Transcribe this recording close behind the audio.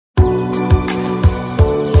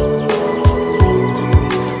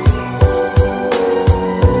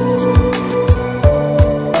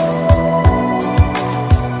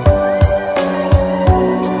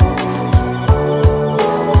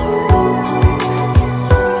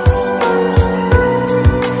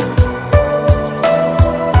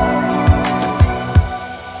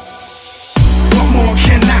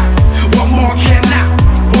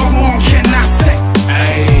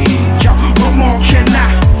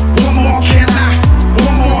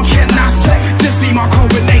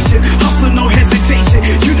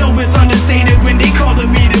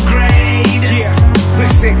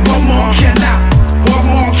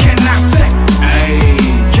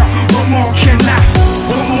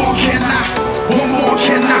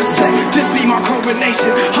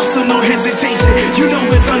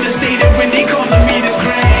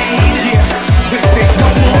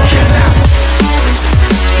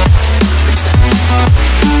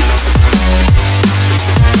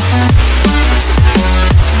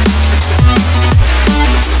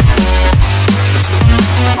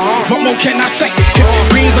can I say?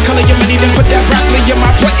 Green's the color of money, then put that broccoli in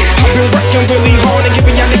my plate. I've been working really hard and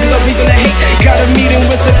giving y'all niggas a reason to hate. Got a meeting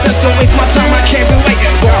with success, don't waste my time, I can't be late.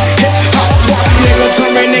 Hip hop swap, nigga,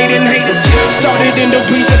 terminating haters. Started in the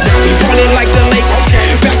bleachers, now we falling like the lake.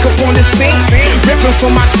 Back up on the scene, ripping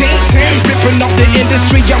for my team, ripping off the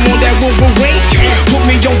industry. I'm on that Wolverine. Put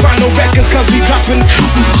me on vinyl records, cause we dropping,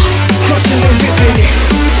 crushing and ripping it.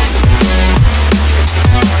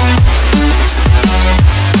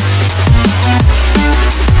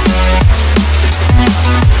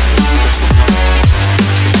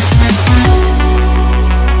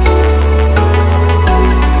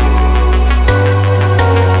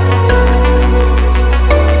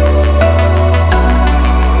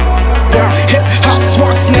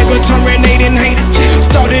 Terminating haters.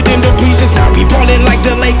 Started in the bleachers, now we ballin' like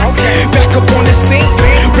the Lakers. Back up on the scene,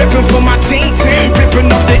 ripping for my team,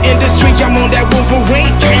 ripping off the industry. I'm on that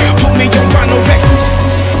Wolverine. Put me on vinyl records.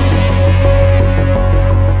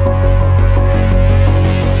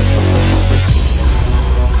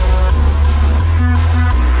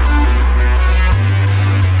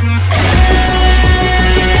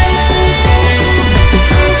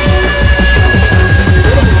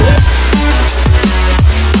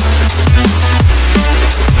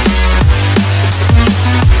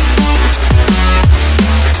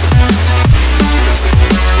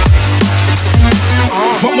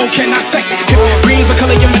 What more can I say? Green's the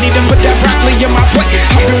color of money, then put that broccoli in my plate.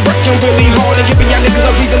 I've been working really hard and giving y'all niggas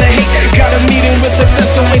a reason to hate. Got a meeting with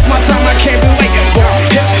success, don't waste my time, I can't be late.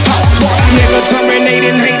 Hip hop swap, nigga,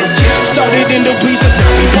 terminating haters. Started in the bleachers,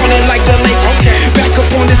 now we ballin' like the Lakers. Back up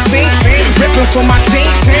on the scene, ripping for my team,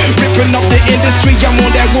 ripping off the industry. I'm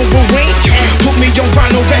on that Wolverine. Put me on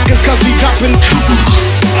vinyl records, cause we dropping,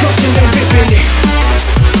 crushing and ripping it.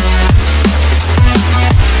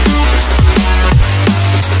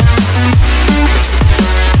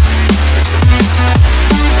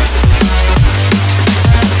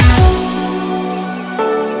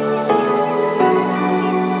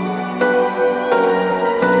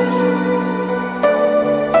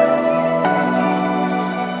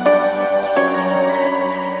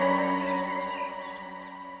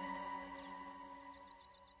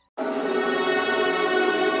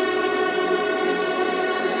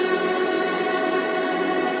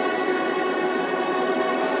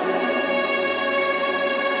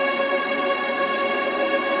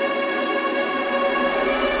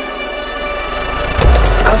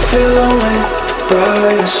 I feel lonely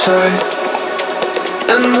by your side,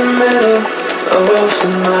 in the middle of the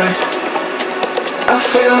night. I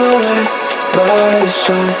feel lonely by your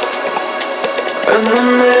side, in the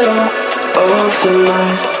middle of the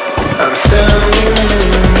night. I'm standing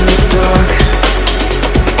in the dark,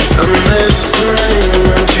 I'm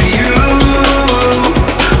listening to you,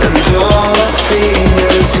 and all I feel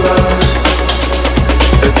is love.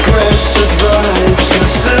 Aggressive vibes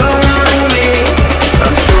consuming me.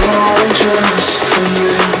 I'm falling just for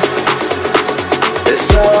you. It's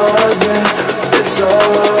all I get, it's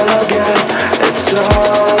all I get, it's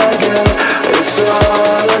all I get, it's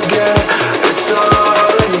all I get, it's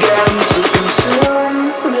all I get. So consume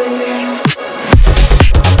me.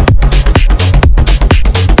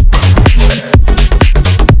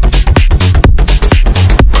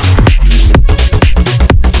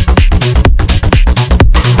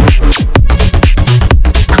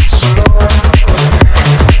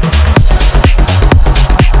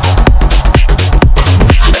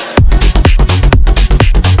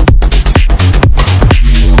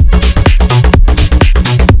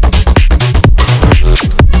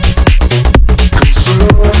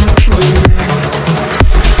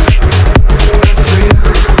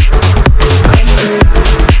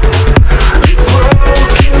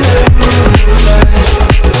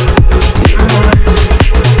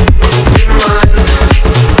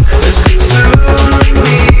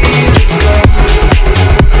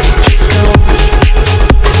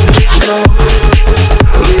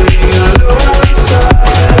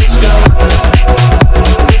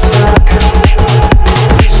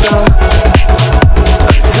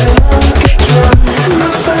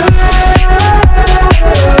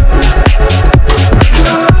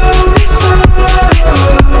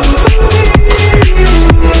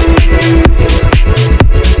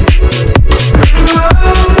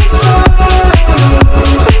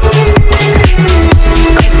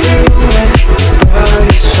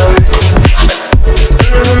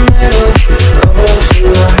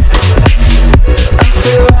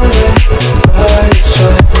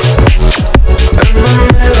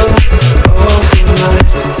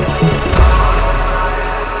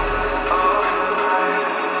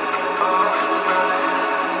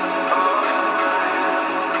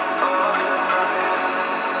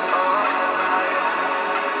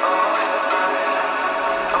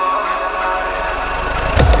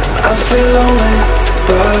 I feel lonely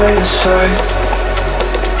by your side.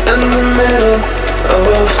 In the middle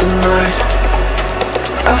of the night,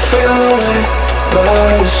 I feel lonely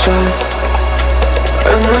by your side.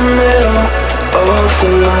 In the middle of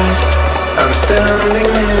the light, I'm standing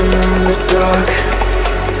in the dark.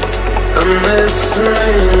 I'm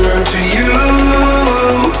listening to you,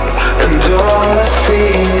 and all I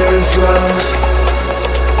feel is love.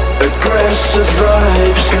 Aggressive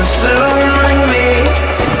vibes consuming me.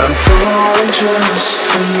 I'm falling just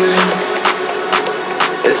for you.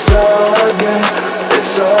 It's all again,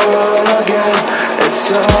 it's all again,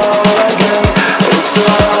 it's all again, it's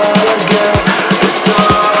all again, it's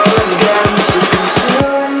all again, so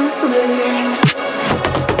consume me.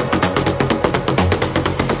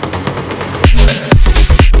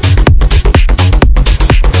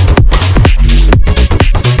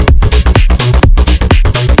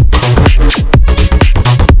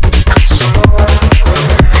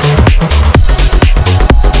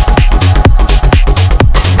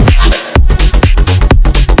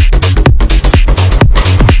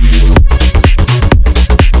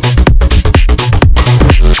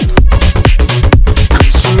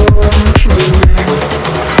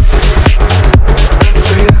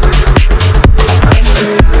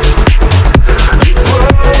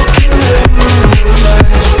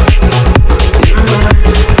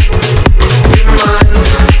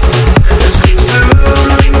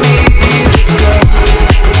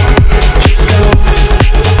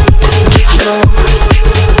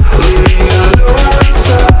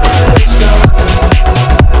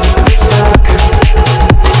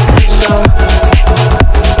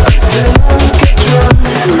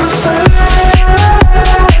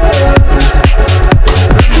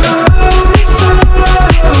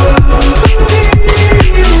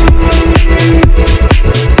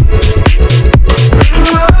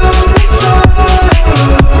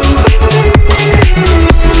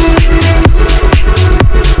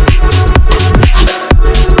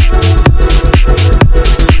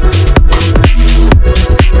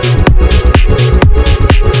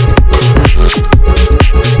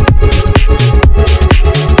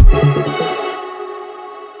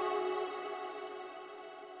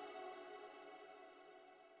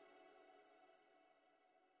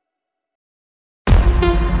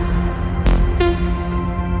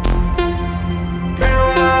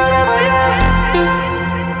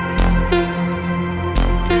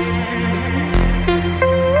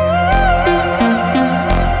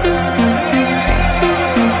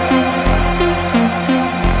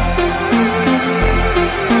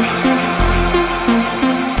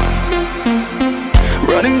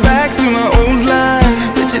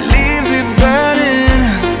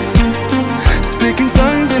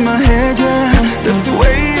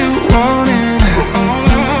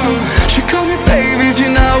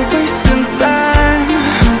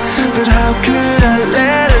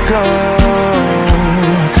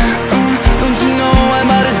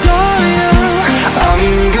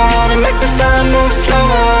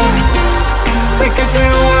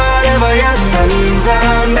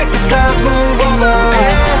 Make the clouds move over.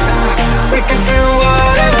 We can do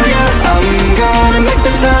whatever, yeah. I'm gonna make